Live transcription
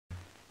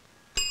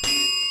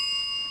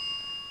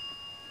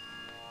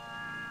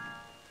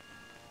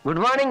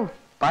Good morning.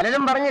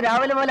 പലരും പറഞ്ഞ്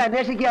രാവിലെ പോലെ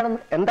അന്വേഷിക്കുകയാണെന്ന്.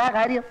 എന്താ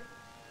കാര്യം?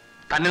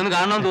 തന്നെ ഒന്ന്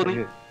കാണണമെന്ന് തോന്നി.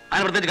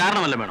 അതിന് പ്രത്യേകിച്ച്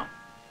കാരണമല്ല വേണം.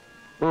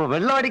 ഓ,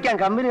 വെള്ളം അടിക്കാൻ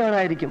കമ്പനി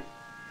വേണമായിരിക്കും.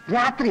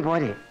 രാത്രി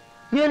പോരെ?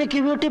 എനിക്ക്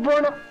വീട്ടിൽ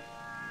പോകണം.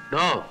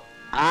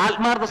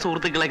 ആത്മാർത്ഥ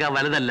സുഹൃത്തുക്കളൊക്കെ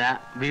വലുതല്ല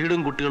വീടും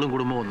കുട്ടികളും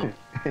കുടുംബവും ഒന്നും.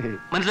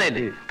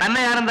 മനസ്സിലായില്ലേ? തന്നെ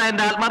ഞാനെന്താ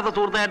എന്റെ ആത്മാർത്ഥ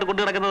സുഹൃത്തായിട്ട്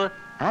കൊണ്ടു കിടക്കുന്നത്?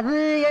 അത്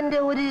എന്റെ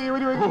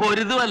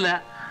ഒരിതുമല്ല.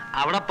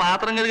 അവിടെ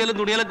പാത്രം കഴുകലും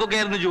തുണികളൊക്കെ ഒക്കെ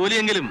ആയിരുന്നു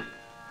ജോലിയെങ്കിലും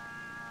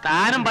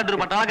താനും പണ്ടൊരു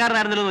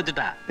പട്ടാളക്കാരനായിരുന്നല്ലോ എന്ന്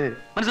വെച്ചിട്ടാ.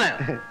 മനസ്സിലായോ?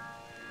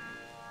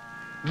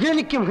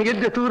 എനിക്കും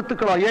എന്റെ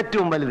സുഹൃത്തുക്കളോ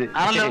ഏറ്റവും വലുത്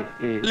ആണല്ലോ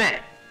അല്ലേ?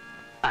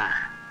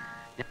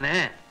 ഞാന്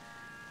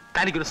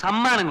തനിക്കൊരു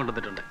സമ്മാനം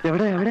കൊണ്ടുവന്നിട്ടുണ്ട്.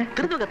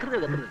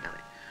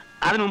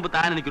 അതിനു മുമ്പ്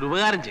താൻ എനിക്കൊരു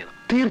ഉപകാരം ചെയ്യണം.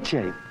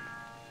 തീർച്ചയായും.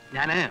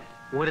 ഞാന്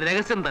ഒരു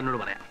രഹസ്യം തന്നോട്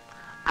പറയാം.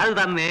 അത്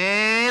താൻ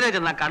നേരെ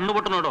ചെന്ന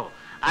കണ്ണുപൊട്ടനോടോ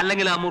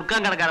അല്ലെങ്കിൽ ആ മുറുക്കാൻ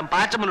കടക്കാരൻ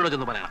പാച്ചമ്മനോടോ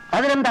ചെന്ന് പറയണം.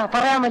 അതിനെന്താ,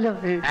 പറയാമല്ലോ.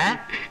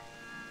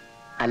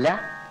 അല്ല,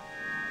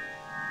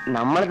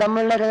 നമ്മൾ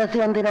തമ്മിലുള്ള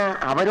രഹസ്യം എന്തിനാ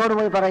അവരോട്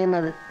പോയി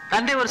പറയുന്നത്?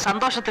 തന്റെ ഒരു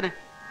സന്തോഷത്തിന്.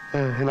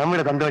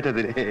 നമ്മുടെ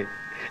സന്തോഷത്തിന്.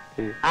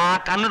 ആ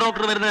കണ്ണ്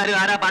ഡോക്ടർ വരുന്ന കാര്യം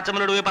ആരാ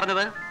പാച്ചമ്മനോട് പോയി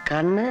പറഞ്ഞത്?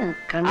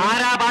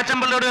 ആരാ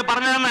പാച്ചമ്മനോട് പോയി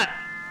പറഞ്ഞതെന്ന്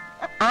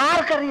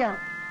ആർക്കറിയാം?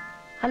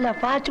 അല്ല,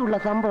 പാച്ചുള്ള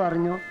സംഭവം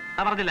അറിഞ്ഞോ?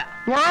 പറഞ്ഞില്ല.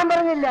 ഞാൻ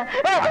പറഞ്ഞില്ല.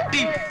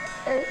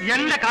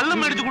 എന്റെ കള്ളും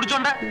മേടിച്ച്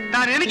കുടിച്ചോണ്ട്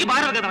താൻ എനിക്ക്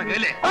ഭാരമൊക്കെ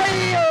നടക്കല്ലേ?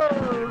 അയ്യോ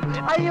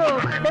അയ്യോ,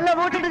 എല്ലാം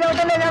വീട്ടിട്ട്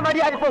ചോട്ടല്ലേ, ഞാൻ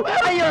മടിയായി പോകും.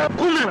 അയ്യോ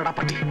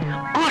പട്ടി.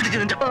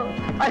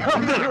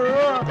 അയ്യോ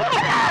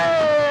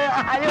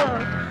അയ്യോ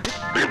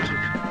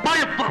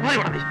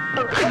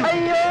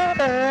അയ്യോ,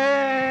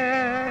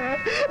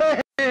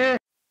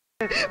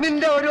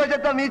 നിന്റെ ഒരു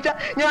വശത്തെ മീച്ച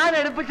ഞാൻ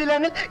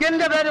എടുപ്പിച്ചില്ലെങ്കിൽ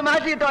എന്റെ പേര്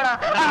മാറ്റിയിട്ടോടാ.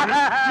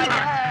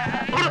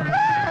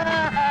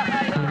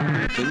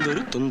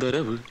 എന്തൊരു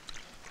തൊന്തരവ്,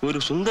 ഒരു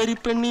സുന്ദരി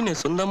പെണ്ണിനെ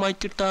സ്വന്തമായി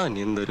കിട്ടാൻ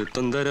എന്തൊരു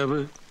തൊന്തരവ്,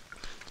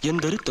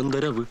 എന്തൊരു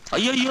തൊന്തരവ്,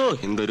 അയ്യോ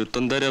എന്തൊരു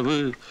തൊന്തരവ്,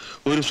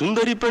 ഒരു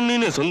സുന്ദരി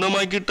പെണ്ണിനെ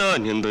സ്വന്തമായി കിട്ടാൻ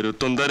എന്തൊരു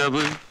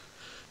തൊന്തരവ്,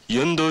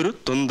 എന്തൊരു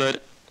തൊന്തര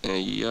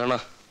അയ്യണ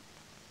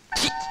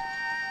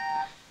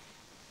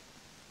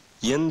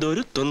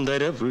എന്തൊരു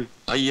തൊന്തരവ്,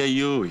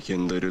 അയ്യോ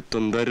എന്തൊരു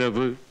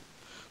തൊന്തരവ്,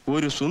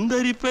 ഒരു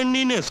സുന്ദരി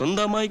പെണ്ണിനെ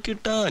സ്വന്തമായി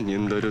കിട്ടാൻ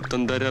എന്തൊരു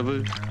തൊന്തരവ്,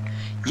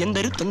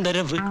 എന്തൊരു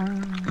തൊന്തരവ്,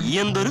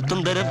 എന്തൊരു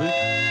തൊന്തരവ്,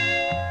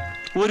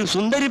 ഒരു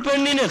സുന്ദരി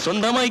പെണ്ണിനെ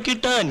സ്വന്തമായി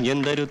കിട്ടാൻ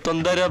എന്തൊരു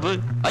തൊന്തരവ്,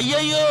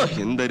 അയ്യോ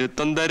എന്തൊരു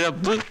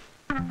തൊന്തരവ്.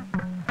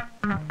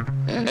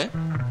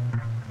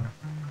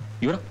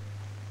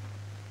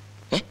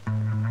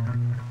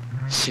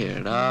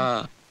 ചേടാ,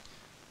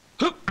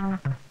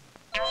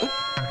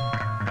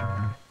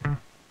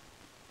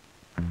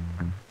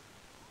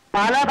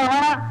 പല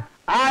തവണ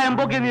ആ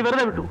എംബോക്കെ നീ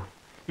വെറുതെ വിട്ടു.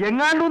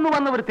 എങ്ങാണ്ടൊന്ന്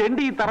വന്നവർ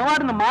തെണ്ടി ഈ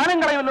തറവാടിന് മാനം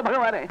കളയുമല്ലോ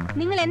ഭഗവാനെ.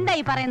 നിങ്ങൾ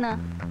എന്തായി പറയുന്നത്?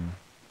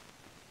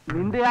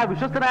 നിന്റെ ആ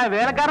വിശ്വസ്തനായ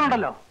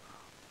വേലക്കാരനുണ്ടല്ലോ,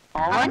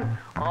 അവൻ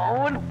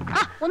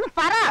ഒന്ന്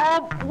പറ.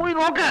 പോയി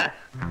നോക്ക്.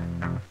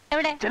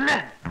 എവിടെ? ചെല്ലേ.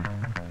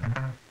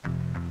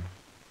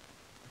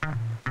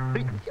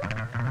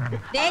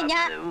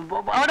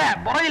 അവിടെ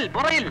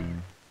പുറയിൽ.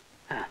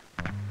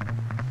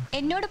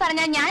 എന്നോട്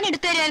പറഞ്ഞാൽ ഞാൻ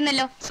എടുത്തു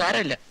തരുമായിരുന്നല്ലോ.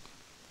 സാരമില്ല.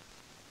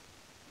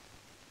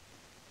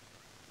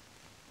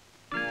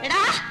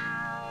 എടാ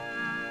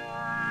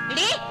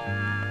എടീ,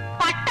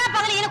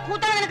 പട്ടാപ്പകൽ ഇങ്ങനെ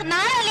കൂട്ടാൻ നിനക്ക്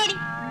നാളല്ലേടി?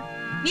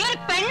 നീ ഒരു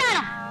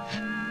പെണ്ണാണോ?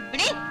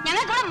 എടീ,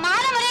 ഞങ്ങൾക്കിവിടെ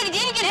മാനമര്യാദ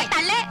ജീവിക്കണേ.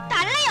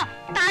 തള്ളയോ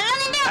തള്ള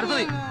നിന്റെ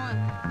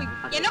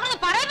എന്നെ കൊണ്ട്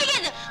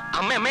പറയിപ്പിക്കരുത്.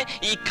 അമ്മ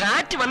ഈ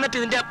കാറ്റ് വന്നിട്ട്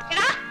ഇതിന്റെ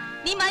എടാ,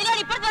 നീ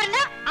മതിലോട് ഇപ്പുറത്ത് വരണ്ട,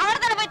 അവിടെ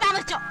തന്നെ പോയി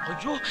താമസിച്ചോ.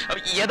 അയ്യോ,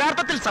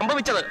 യഥാർത്ഥത്തിൽ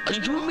സംഭവിച്ചത്.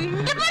 അയ്യോ,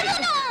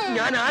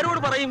 ഞാൻ ആരോട്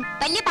പറയും?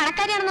 വലിയ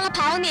പണക്കാരിയാണെന്നുള്ള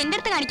ഭാവം നീ എന്റെ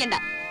അടുത്ത് കാണിക്കണ്ട.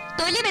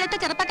 തൊലി വെളുത്ത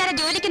ചെറുപ്പക്കാരെ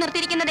ജോലിക്ക്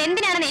നിർത്തിയിരിക്കുന്നത്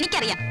എന്തിനാണെന്ന്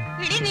എനിക്കറിയാം.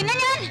 ഇടി നിന്നെ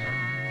ഞാൻ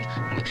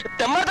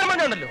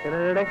തെമ്മാത്തമ്മണ്ടല്ലോ.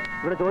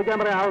 ഇവിടെ ചോദിക്കാൻ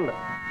പറയാൻ ആളുണ്ട്.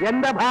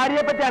 എന്റെ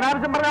ഭാര്യയെ പറ്റി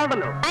അനാവശ്യം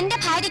പറയാനുണ്ടല്ലോ. എന്റെ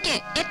ഭാര്യക്ക്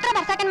എത്ര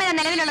ഭർത്താക്കന്മാരാണ്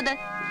നിലവിലുള്ളത്?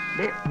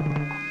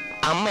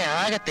 അമ്മ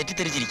ആകെ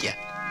തെറ്റിദ്ധരിച്ചിരിക്കുക.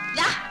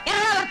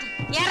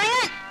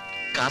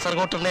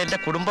 കാസർഗോട്ടുള്ള എന്റെ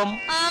കുടുംബം.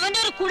 അവന്റെ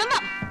ഒരു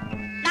കുടുംബം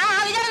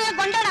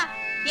കൊണ്ടോടാ.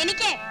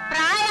 എനിക്ക്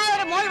പ്രായമായ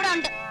ഒരു മോൾ ഇവിടെ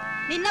ഉണ്ട്.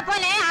 നിന്നെ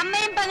പോലെ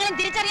അമ്മയും പെങ്ങളും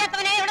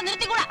തിരിച്ചറിയാത്തവനെ ഇവിടെ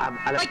നിർത്തിക്കൂടാ.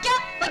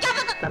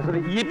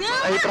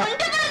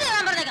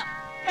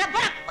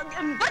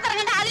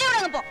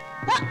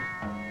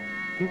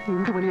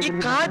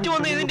 കാറ്റ്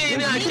വന്ന് ഇതിന്റെ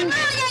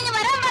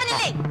വരാൻ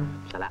പറഞ്ഞില്ലേ?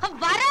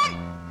 വരാൻ.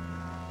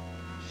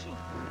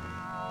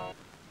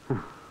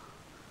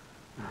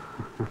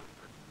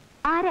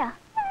 ആരാ?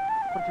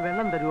 കുറച്ച്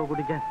വെള്ളം തരുമോ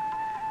കുടിക്കാൻ?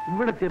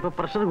 ഇവിടെ എത്തിയപ്പോ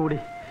പ്രഷർ കൂടി.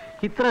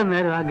 ഇത്ര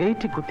നേരം ആ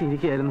ഗേറ്റ്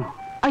കുത്തിയിരിക്കുകയായിരുന്നു.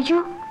 അയ്യോ,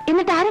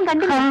 എന്നിട്ട് ആരും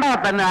കണ്ടില്ല? കണ്ടാ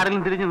തന്നെ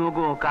ആരെങ്കിലും തിരിഞ്ഞു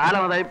നോക്കുമോ?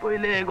 കാലം അതായി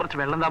പോയില്ലേ. കുറച്ച്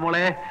വെള്ളം താ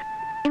മോളെ.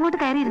 ഇങ്ങോട്ട്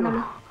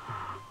കയറിയിരുന്നുള്ളൂ.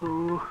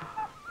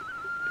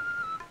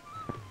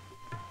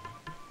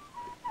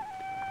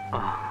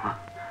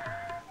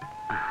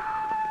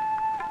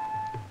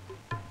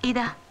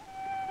 ഇതാ.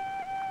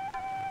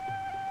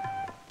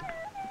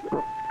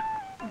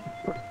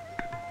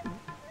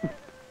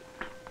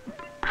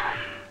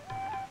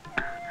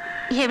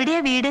 എവിടെയാ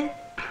വീട്?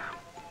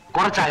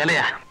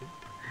 കുറച്ചകലെയാ.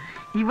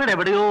 ഇവിടെ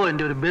എവിടെയോ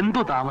എന്റെ ഒരു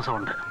ബന്ധു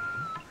താമസമുണ്ട്.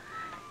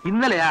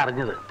 ഇന്നലെയാ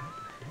അറിഞ്ഞത്.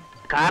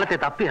 കാലത്തെ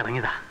തപ്പി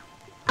ഇറങ്ങിയതാ.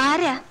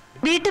 ആരാ?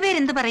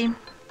 വീട്ടുപേരെന്ത് പറയും?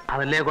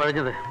 അതല്ലേ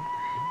കുഴഞ്ഞത്.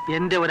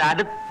 എന്റെ ഒരു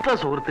അടുത്ത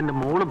സുഹൃത്തിന്റെ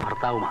മോളും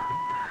ഭർത്താവുമാണ്.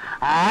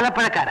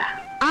 ആലപ്പുഴക്കാരാ.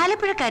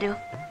 ആലപ്പുഴക്കാരോ?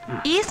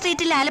 ഈ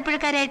സ്ട്രീറ്റിൽ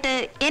ആലപ്പുഴക്കാരായിട്ട്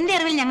എന്റെ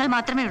അറിവിൽ ഞങ്ങൾ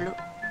മാത്രമേ ഉള്ളൂ.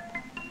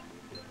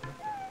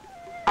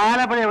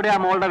 ആലപ്പുഴ എവിടെയാ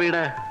മോളുടെ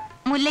വീട്?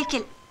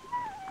 മുല്ലയ്ക്കൽ.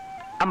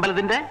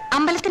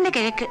 അമ്പലത്തിന്റെ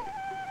കിഴക്ക്.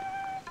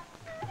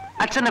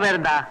 അച്ഛന്റെ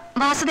പേരെന്താ?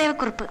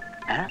 വാസുദേവക്കുറുപ്പ്.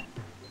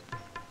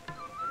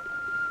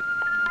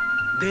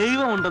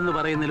 ദൈവമുണ്ടെന്ന്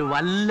പറയുന്നതിൽ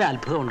വല്ല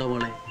അത്ഭുതമുണ്ടോ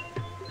മോളെ?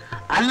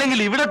 അല്ലെങ്കിൽ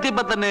ഇവിടെ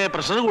എത്തിയപ്പോ തന്നെ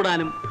പ്രഷർ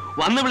കൂടാനും,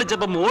 വന്ന്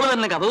വിളിച്ചപ്പോ മോള്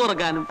തന്നെ കഥ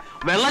തുറക്കാനും,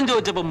 വെള്ളം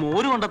ചോദിച്ചപ്പോ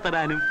മോര്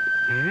കൊണ്ടത്തരാനും.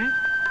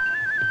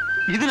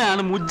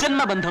 ഇതിനാണ്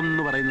മുജ്ജന്മ ബന്ധം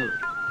എന്ന് പറയുന്നത്.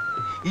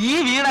 ഈ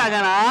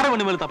വീടാകാൻ 6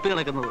 മണി മുതൽ തപ്പി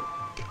കിടക്കുന്നത്.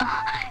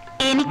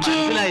 എനിക്ക്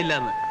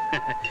മനസ്സിലായില്ലെന്ന്.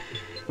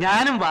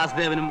 ഞാനും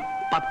വാസുദേവനും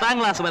 10ാം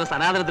ക്ലാസ് വരെ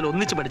സനാതനത്തിൽ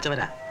ഒന്നിച്ച്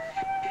പഠിച്ചവരാ.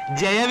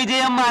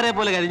 ജയവിജയന്മാരെ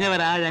പോലെ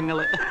കഴിഞ്ഞവരാ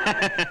ഞങ്ങള്.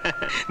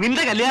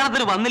 നിന്റെ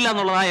കല്യാണത്തിന് വന്നില്ല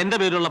എന്നുള്ളതാ എന്റെ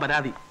പേരിലുള്ള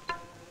പരാതി.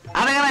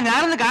 അതെങ്ങനെ?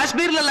 ഞാനിന്ന്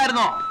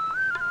കാശ്മീരിലല്ലായിരുന്നോ?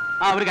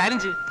 ഒരു കാര്യം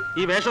ചെയ്യ്,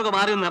 ഈ വേഷമൊക്കെ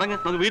മാറി ഒന്ന് ഇറങ്ങ്,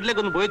 നമുക്ക്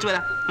വീട്ടിലേക്കൊന്ന് പോയിച്ചു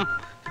വരാം.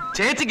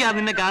 ചേച്ചിക്കാ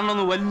നിന്നെ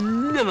കാണണമെന്ന്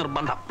വലിയ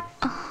നിർബന്ധം.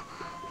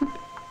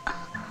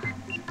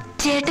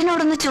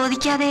 ചേട്ടനോടൊന്ന്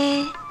ചോദിക്കാതെ?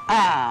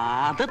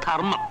 അത്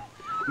ധർമ്മം.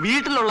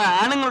 വീട്ടിലുള്ള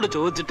ആണുങ്ങളോട്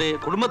ചോദിച്ചിട്ട്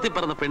കുടുംബത്തിൽ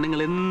പറഞ്ഞ പെണ്ണുങ്ങൾ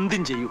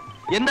എന്തും ചെയ്യും.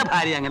 എന്റെ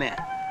ഭാര്യ അങ്ങനെയാ.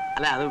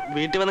 അല്ല, അത്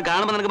വീട്ടിൽ വന്ന്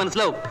കാണുമ്പോൾ നിനക്ക്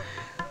മനസ്സിലാവും.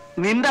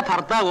 നിന്റെ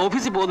ഭർത്താവ്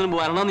ഓഫീസിൽ പോകുന്നതിന്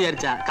വരണമെന്ന്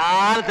വിചാരിച്ചാ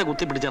കാലത്തെ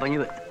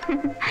കുത്തിപ്പിടിച്ചിറങ്ങിയത്.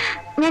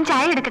 ഞാൻ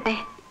ചായ എടുക്കട്ടെ?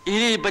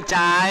 ഇനി ഇപ്പൊ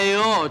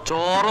ചായയോ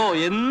ചോറോ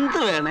എന്ത്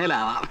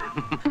വേണേലാവാം.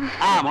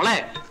 മോളെ,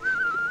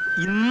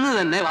 ഇന്ന്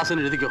തന്നെ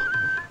വാസന എഴുതിക്കോ.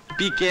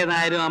 PK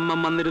നായരും അമ്മ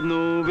വന്നിരുന്നു,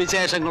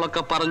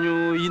 വിശേഷങ്ങളൊക്കെ പറഞ്ഞു.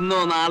 ഇന്നോ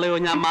നാളെയോ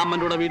ഞാൻ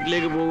മാമ്മന്റെ കൂടെ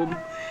വീട്ടിലേക്ക് പോകും.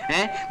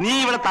 നീ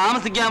ഇവിടെ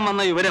താമസിക്കാൻ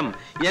വന്ന വിവരം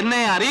എന്നെ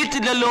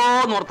അറിയിച്ചില്ലല്ലോ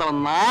എന്നോർത്തവൻ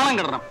നാണം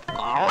കിടണം.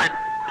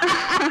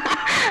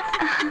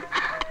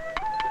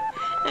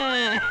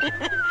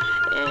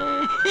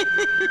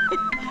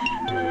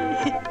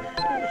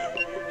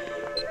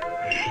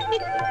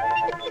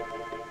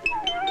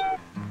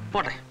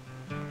 പോട്ടെ,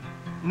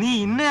 നീ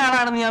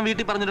ഇന്നയാളാണെന്ന് ഞാൻ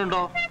വീട്ടിൽ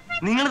പറഞ്ഞിട്ടുണ്ടോ?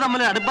 നിങ്ങൾ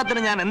തമ്മിൽ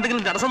അടുപ്പത്തിന് ഞാൻ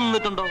എന്തെങ്കിലും തടസ്സം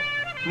നിന്നിട്ടുണ്ടോ?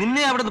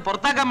 നിന്നെ അവിടെ നിന്ന്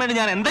പുറത്താക്കാൻ വേണ്ടി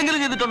ഞാൻ എന്തെങ്കിലും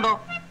ചെയ്തിട്ടുണ്ടോ?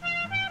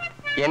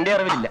 എന്റെ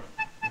അറിവില്ല.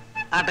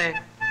 ആട്ടെ,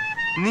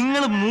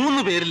 നിങ്ങൾ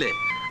 3 പേരില്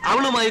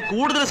അവളുമായി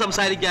കൂടുതൽ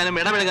സംസാരിക്കാനും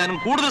ഇടപഴകാനും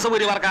കൂടുതൽ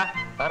സൗകര്യമാർക്കാ?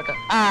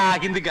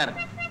 ഹിന്ദിക്കാരൻ.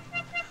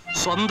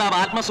 സ്വന്തം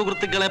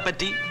ആത്മസുഹൃത്തുക്കളെ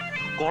പറ്റി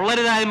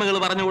കൊള്ളരുതായ്മകൾ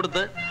പറഞ്ഞു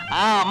കൊടുത്ത്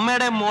ആ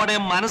അമ്മയുടെ മോടെ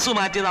മനസ്സ്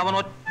മാറ്റിയത് അവൻ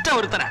ഒറ്റ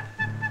ഒരുത്തനാ.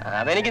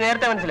 അതെനിക്ക്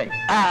നേരത്തെ മനസ്സിലായി.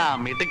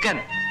 മിടുക്കൻ.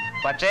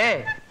 പക്ഷേ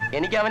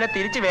എനിക്ക് അവനെ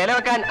തിരിച്ച് വേല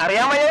വെക്കാൻ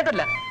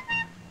അറിയാമായിട്ടല്ല.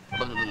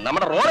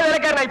 നമ്മുടെ റോഡ്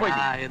വേലക്കാരനായി പോയി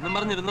എന്നും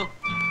പറഞ്ഞിരുന്നു.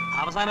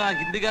 അവസാനം ആ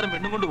ഹിന്ദിക്കാരൻ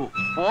പെണ്ണും കൊണ്ട് പോവും.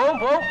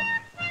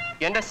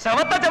 എന്റെ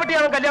ശവത്തെ ചവിട്ടി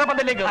അവൻ കല്യാണ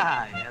പന്തലിലേക്ക്.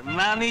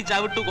 എന്നാ നീ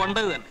ചവിട്ടു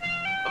കൊണ്ടത് തന്നെ.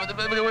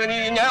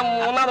 ഞാൻ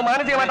ഒന്നാമത്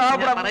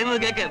മാനസികമായിട്ട് പറയുന്നത്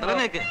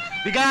കേക്ക്.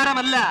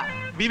 വികാരമല്ല,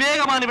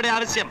 വിവേകമാണ് ഇവിടെ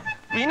ആവശ്യം.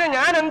 പിന്നെ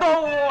ഞാൻ എന്തോ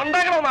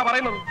ഉണ്ടാക്കണമെന്നാ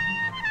പറയുന്നത്.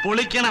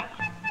 പൊളിക്കണം.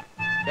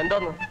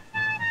 എന്തോന്ന്?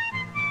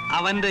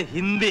 അവന്റെ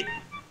ഹിന്ദി.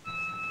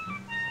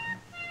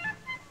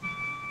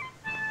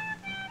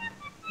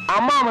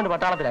 അമ്മാവന്റെ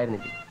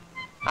പട്ടാളത്തിലായിരുന്നില്ലേ?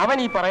 അവൻ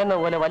ഈ പറയുന്ന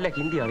പോലെ വല്ല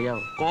ഹിന്ദി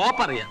അറിയാവോ?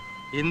 കോപ്പറിയാം,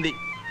 ഹിന്ദി.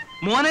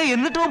 മോനെ,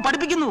 എന്നിട്ടും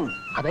പഠിപ്പിക്കുന്നു.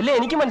 അതല്ലേ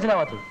എനിക്ക്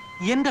മനസ്സിലാവാത്തത്.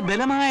 എന്റെ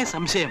ബലമായ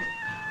സംശയം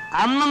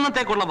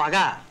അന്നത്തേക്കുള്ള വക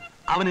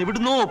അവൻ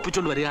എവിടുന്നോ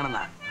ഒപ്പിച്ചോണ്ട്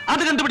വരികയാണെന്നാ.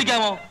 അത്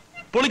കണ്ടുപിടിക്കാമോ?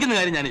 പൊളിക്കുന്ന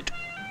കാര്യം ഞാൻ ഏറ്റു.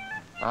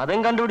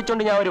 അതും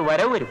കണ്ടുപിടിച്ചോണ്ട് ഞാൻ ഒരു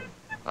വരവ് വരും.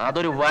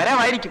 അതൊരു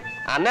വരവായിരിക്കും.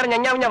 അന്നേരം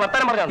ഞാൻ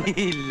വർത്തമാനം പറഞ്ഞു.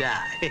 ഇല്ല,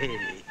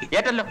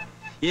 ഏറ്റല്ലോ?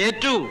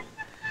 ഏറ്റു.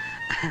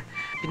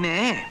 പിന്നെ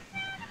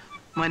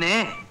മോനെ,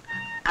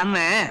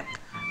 അന്ന്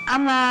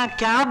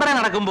ക്യാമറ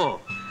നടക്കുമ്പോ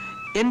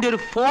എന്റെ ഒരു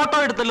ഫോട്ടോ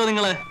എടുത്തല്ലോ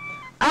നിങ്ങള്.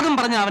 അതും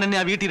പറഞ്ഞ അവൻ എന്നെ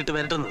ആ വീട്ടിലിട്ട്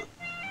വരട്ടുന്നത്.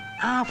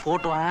 ആ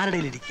ഫോട്ടോ ആരുടെ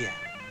ഇരിക്കുക?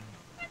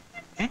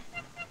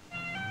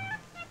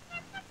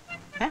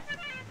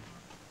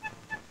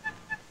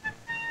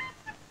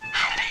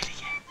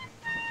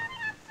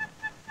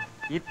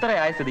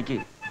 ഇത്രയായ സ്ഥിതിക്ക്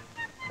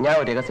ഞാൻ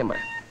ഒരു രഹസ്യം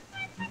പറയാം.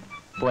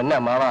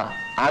 പൊന്നമ്മാവ,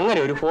 അങ്ങനെ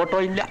ഒരു ഫോട്ടോ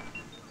ഇല്ല.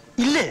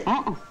 ഇല്ലേ?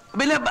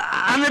 പിന്നെ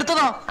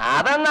അന്നെടുത്തതോ?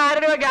 അതന്ന്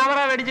ആരുടെ ക്യാമറ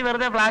മേടിച്ച്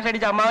വെറുതെ ഫ്ലാഷ്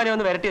അടിച്ച് അമ്മാവനെ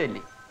ഒന്ന്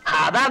വരട്ടിയതല്ലേ?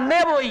 അതന്നേ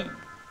പോയി.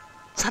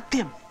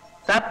 സത്യം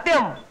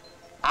സത്യം,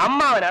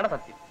 അമ്മാവനാണ്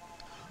സത്യം.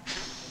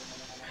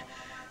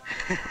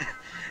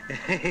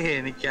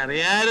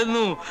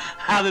 എനിക്കറിയായിരുന്നു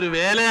അതൊരു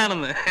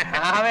വേലയാണെന്ന്.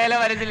 ആ വേല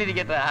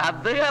വരച്ചിലിരിക്കട്ടെ,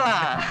 അത്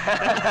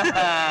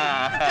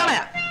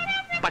കളയാ.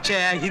 പക്ഷേ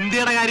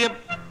ഹിന്ദിയുടെ കാര്യം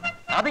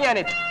അത് ഞാൻ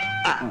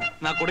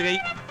കൊടുകൈ.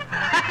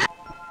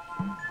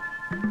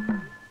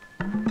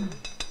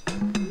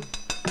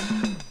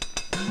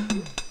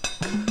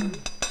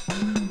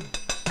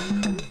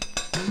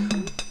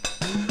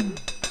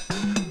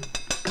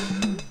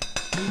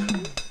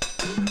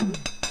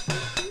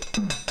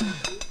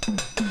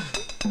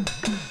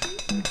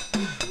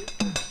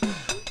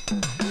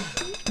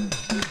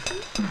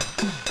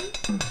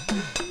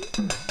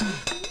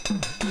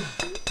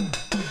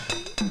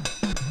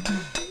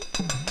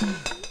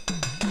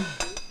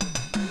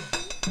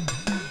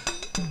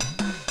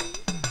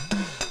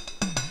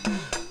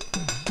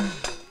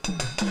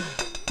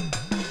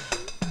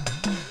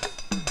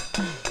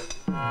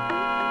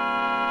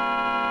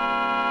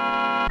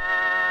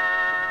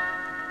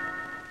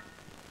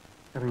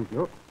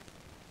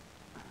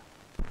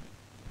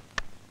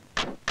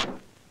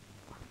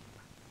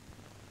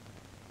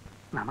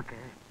 നമുക്ക്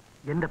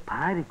എന്റെ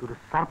ഭാര്യയ്ക്ക് ഒരു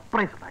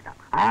സർപ്രൈസ് ഉണ്ടാക്കാം.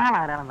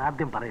 ആളാരാണെന്ന്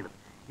ആദ്യം പറയരുത്.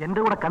 എന്റെ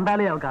കൂടെ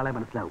കണ്ടാലേ അവൾക്ക് ആളെ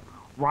മനസ്സിലാവും.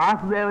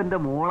 വാസുദേവന്റെ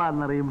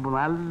മോളാന്നറിയുമ്പോൾ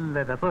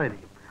നല്ല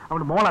രസമായിരിക്കും.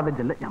 അവളുടെ മോളാദ്യം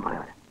ചെല്ല്, ഞാൻ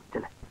പറയാം.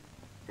 ചെല്ലേ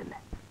ചെല്ലേ.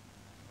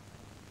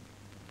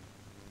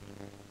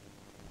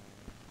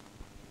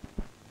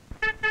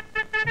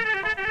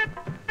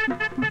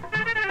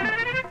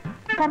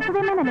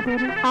 കർത്തവ്യമെന്നല്ലേ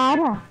പേര്?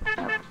 ആരാ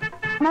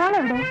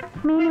മോളെവിടെ?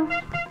 മീനു.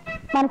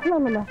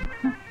 മനസ്സിലായില്ലല്ലോ.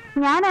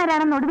 ഞാൻ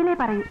ആരാണെന്ന് ഒടുവിലേ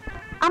പറയൂ.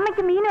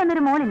 അമ്മയ്ക്ക് മീനു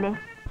എന്നൊരു മോളില്ലേ?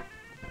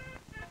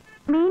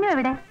 മീനു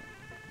എവിടെ?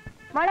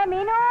 മോളെ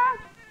മീനു,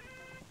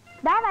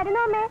 ദാ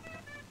വരുന്നു അമ്മേ.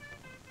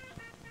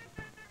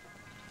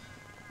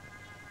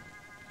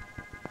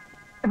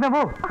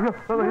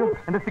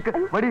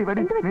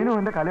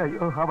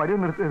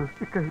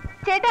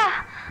 ചേട്ടാ,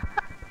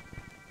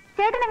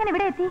 ചേട്ടൻ എങ്ങനെ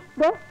ഇവിടെ എത്തി?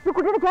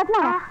 കുട്ടിയുടെ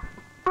ചേട്ടനാ?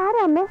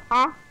 ആരാ അമ്മേ?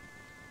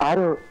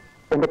 ആരോ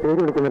എന്റെ പേര്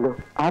വിളിക്കുന്നല്ലോ.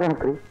 ആരാണ്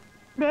സ്ത്രീ?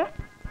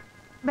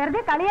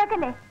 വെറുതെ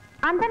കളിയാക്കല്ലേ.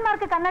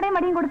 അന്ധന്മാർക്ക് കണ്ണടയും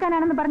മടിയും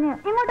കൊടുക്കാനാണെന്ന് പറഞ്ഞ്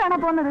ഇങ്ങോട്ടാണോ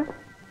പോകുന്നത്?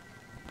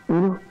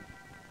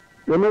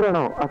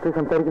 എന്നോടാണോ ആ സ്ത്രീ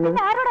സംസാരിക്കുന്നത്?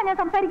 ആരോടാ ഞാൻ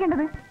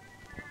സംസാരിക്കേണ്ടത്?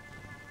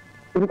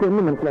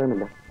 എനിക്കൊന്നും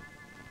മനസ്സിലാകുന്നില്ല.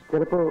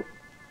 ചിലപ്പോ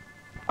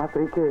ആ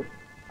സ്ത്രീക്ക്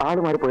ആള്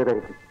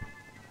മാറിപ്പോയതായിരിക്കും,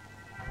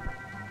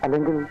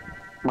 അല്ലെങ്കിൽ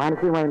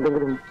മാനസികമായ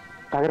എന്തെങ്കിലും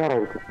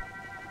തകരാറായിരിക്കും.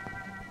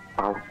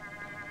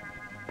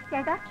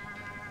 ചേട്ടാ,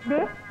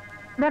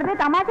 വെറുതെ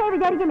തമാശയായി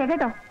വിചാരിക്കില്ലേ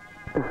കേട്ടോ.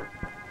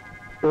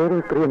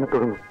 ഏതൊരു സ്ത്രീ എന്നെ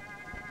തുടങ്ങും.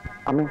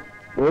 അമ്മ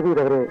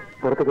ഏതൊരു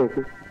പുറത്തേക്ക്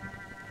അയച്ചു.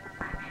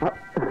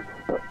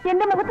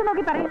 എന്റെ മുഖത്ത്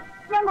നോക്കി പറയൂ,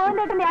 ഞാൻ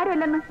ഗോവിന്ദേട്ടന്റെ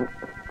ആരുമല്ലെന്ന്.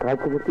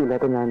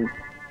 കാഴ്ചശക്തിയില്ലാത്ത ഞാൻ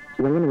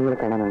എങ്ങനെ നിങ്ങളെ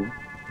കാണാനാണ്?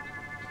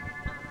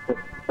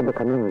 എന്റെ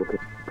കണ്ണു നോക്ക്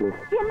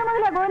പ്ലീസ്. എന്ന്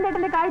മുതലാ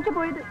ഗോവിന്ദേട്ടന്റെ കാഴ്ച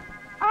പോയത്?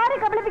 ആരെ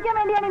കബളിപ്പിക്കാൻ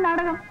വേണ്ടിയാണ് ഈ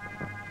നാടകം?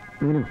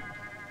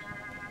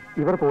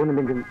 ഇവർ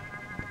പോകുന്നില്ലെങ്കിൽ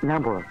ഞാൻ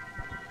പോകാം.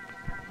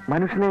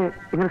 മനുഷ്യനെ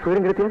ഇങ്ങനെ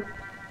സ്വയം കെടുത്തിയാൽ?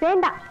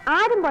 വേണ്ട,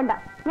 ആരും പോണ്ട.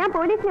 ഞാൻ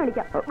പോലീസിനെ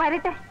വിളിക്കാം.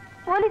 വരട്ടെ,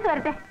 പോലീസ്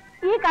വരട്ടെ.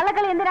 ഈ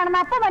കള്ളക്കളി എന്തിനാണെന്ന്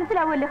അപ്പൊ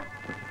മനസ്സിലാവുമല്ലോ.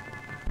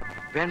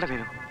 വേണ്ട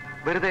മീനു,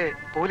 വെറുതെ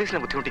പോലീസിനെ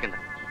ബുദ്ധിമുട്ടിക്കണ്ട.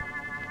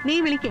 നീ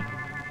വിളിക്കേ,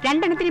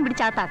 രണ്ടെണ്ണത്തിനും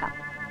പിടിച്ചാത്താക്കാം.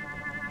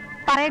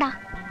 പറയടാ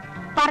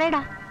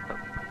പറയടാ.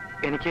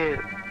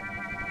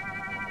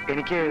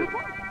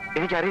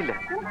 എനിക്കറിയില്ല.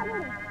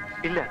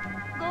 ഇല്ല.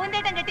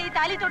 ഗോവിന്ദേട്ടൻ കെട്ടി ഈ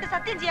താലി തൊട്ട്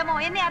സത്യം ചെയ്യാമോ?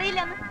 എന്നെ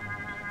അറിയില്ലെന്ന്.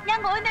 ഞാൻ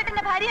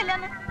ഗോവിന്ദേട്ടന്റെ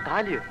ഭാര്യയല്ലെന്ന്.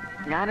 താലിയോ?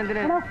 ഞാൻ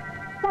എന്തിനാ?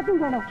 സത്യം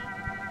ചെയ്യണോ?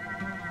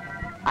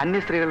 അന്യ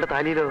സ്ത്രീകളുടെ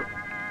താലിയിലോ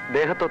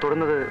ദേഹത്തോ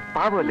തൊടുന്നത്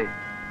പാപമല്ലേ?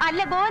 അല്ല,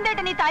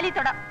 ഗോവിന്ദേട്ടൻ ഈ താലി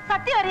തൊടാം.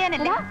 സത്യം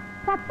അറിയാനല്ലേ?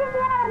 സത്യം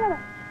ചെയ്യാനാ പറഞ്ഞത്.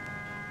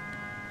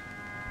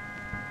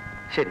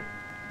 ശരി,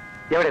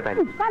 എവിടെ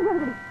താലി?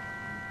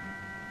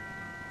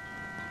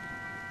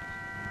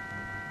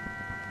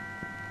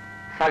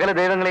 സകല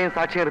ദൈവങ്ങളെയും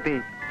സാക്ഷി നിർത്തി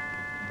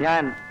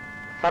ഞാൻ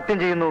സത്യം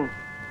ചെയ്യുന്നു,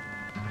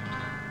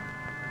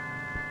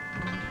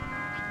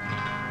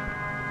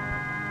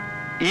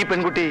 ഈ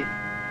പെൺകുട്ടി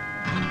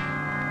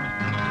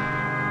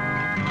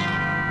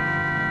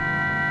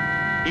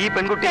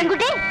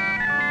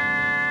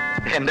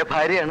എന്റെ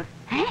ഭാര്യയാണ്.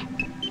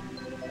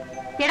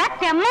 എടാ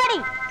ചെമ്മാടി,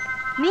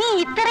 നീ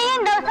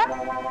ഇത്രയും ദിവസം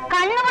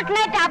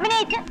കണ്ണുമുട്ടനായിട്ട്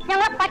അഭിനയിച്ച്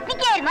ഞങ്ങളെ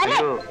പറ്റിക്കായിരുന്നു അല്ലേ?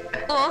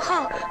 ഓഹോ,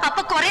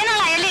 അപ്പൊ കുറെ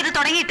നാളായല്ലേ ഇത്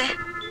തുടങ്ങിയിട്ട്?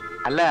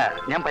 അല്ല,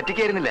 ഞാൻ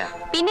പറ്റിക്കായിരുന്നില്ല.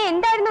 പിന്നെ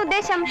എന്തായിരുന്നു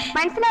ഉദ്ദേശം?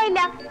 മനസ്സിലായില്ല.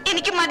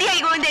 എനിക്ക്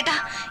മതിയായി ഗോവിന്ദേട്ടാ,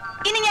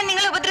 ഇനി ഞാൻ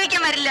നിങ്ങളെ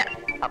ഉപദ്രവിക്കാൻ വരില്ല.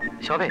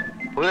 ശോഭേ,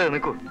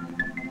 നിൽക്കൂ.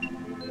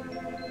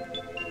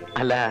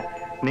 അല്ല,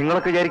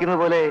 നിങ്ങളൊക്കെ വിചാരിക്കുന്നത്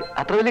പോലെ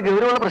അത്ര വലിയ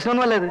ഗൗരവമുള്ള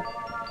പ്രശ്നമൊന്നുമല്ല ഇത്.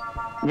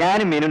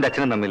 ഞാനും മീനുന്റെ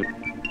അച്ഛനും തമ്മിൽ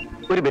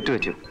ഒരു ബെറ്റ്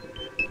വെച്ചു.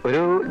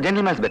 ഒരു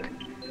ജെന്റിൽമാൻസ് ബെറ്റ്.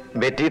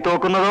 ബെറ്റി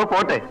തോക്കുന്നതോ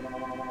പോട്ടെ,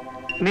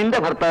 നിന്റെ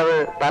ഭർത്താവ്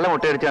തല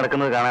മുട്ടയടിച്ച്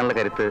നടക്കുന്നത് കാണാനുള്ള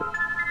കരുത്ത്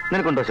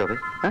നിനക്കുണ്ടോ ശോഭ?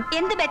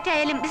 എന്ത്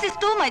ബെറ്റായാലും ദിസ് ഈസ്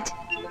ടു മച്ച്.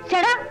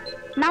 ചേട്ടാ,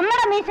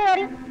 നമ്മുടെ മീശ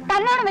കയറി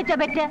തന്നോട് വെച്ചോ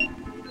ബെറ്റ്?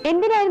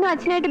 എന്തിനായിരുന്നു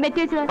അച്ഛനായിട്ട് ബെറ്റ്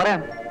വെച്ചത്?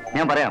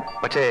 ഞാൻ പറയാം.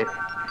 പക്ഷേ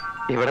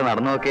ഇവിടെ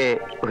നടന്നൊക്കെ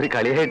ഒരു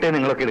കളിയായിട്ടേ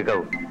നിങ്ങളൊക്കെ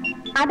എടുക്കാവൂ.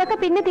 അതൊക്കെ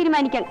പിന്നെ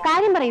തീരുമാനിക്കാം.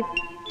 കാര്യം പറയൂ.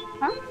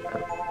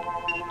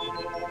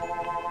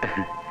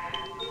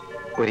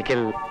 ഒരിക്കൽ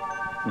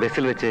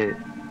ബസ്സിൽ വെച്ച്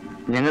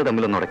ഞങ്ങൾ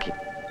തമ്മിലൊന്ന് ഉടക്കി.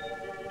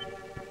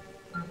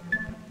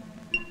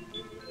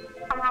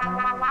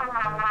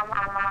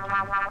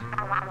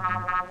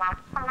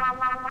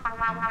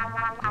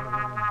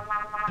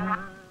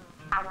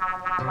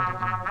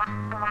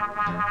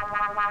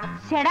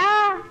 ചേടാ,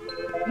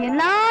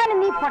 എന്നാലും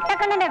നീ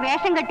പൊട്ടക്കണ്ണന്റെ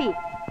വേഷം കെട്ടി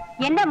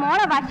എന്റെ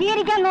മോളെ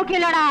വശീകരിക്കാൻ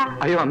നോക്കിയല്ലോടാ.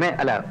 അയ്യോ അമ്മേ,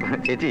 അല്ല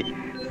ചേച്ചി,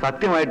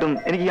 സത്യമായിട്ടും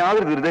എനിക്ക്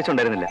യാതൊരു ദുരുദ്ദേശം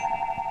ഉണ്ടായിരുന്നില്ല.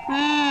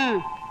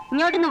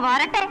 ഇങ്ങോട്ടൊന്ന്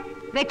വരട്ടെ,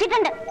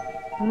 വെച്ചിട്ടുണ്ട്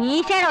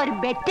മീശയുടെ ഒരു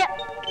ബെറ്റ്.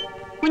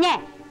 കുഞ്ഞേ,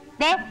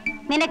 ദേ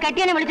നിന്നെ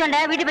കെട്ടിയനെ വിളിച്ചോണ്ട്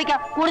വീട്ടിൽ പോയിക്കോ.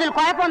 കൂടുതൽ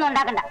കുഴപ്പമൊന്നും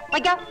ഉണ്ടാക്കണ്ട,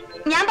 പോയിക്കോ.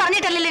 ഞാൻ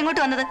പറഞ്ഞിട്ടല്ലല്ലോ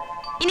ഇങ്ങോട്ട് വന്നത്.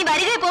 ഇനി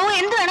വരികയോ പോവോ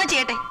എന്ത് വേണോ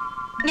ചെയ്യട്ടെ,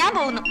 ഞാൻ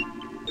പോകുന്നു.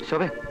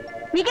 ശോഭേ,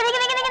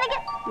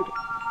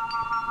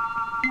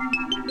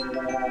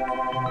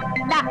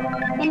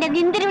 നിന്റെ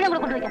നിന്തിരിവിടെ കൂടെ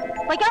കൊണ്ടുപോയിക്കോ,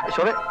 പോയിക്കോ.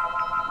 ശോഭേ,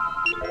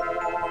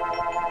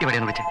 ഇവിടെ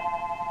ഒന്ന് വെച്ചേ.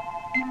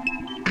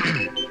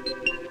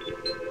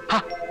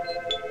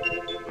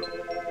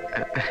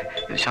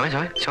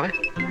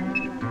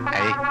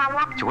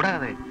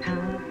 ചൂടാതെ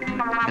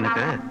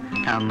നിനക്ക്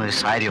ഞാൻ ഒന്നൊരു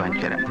സാരി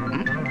വാങ്ങിച്ചു തരാം.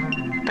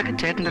 ഇതൊക്കെ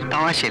ചേട്ടൻ്റെ ഒരു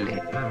തമാശയല്ലേ?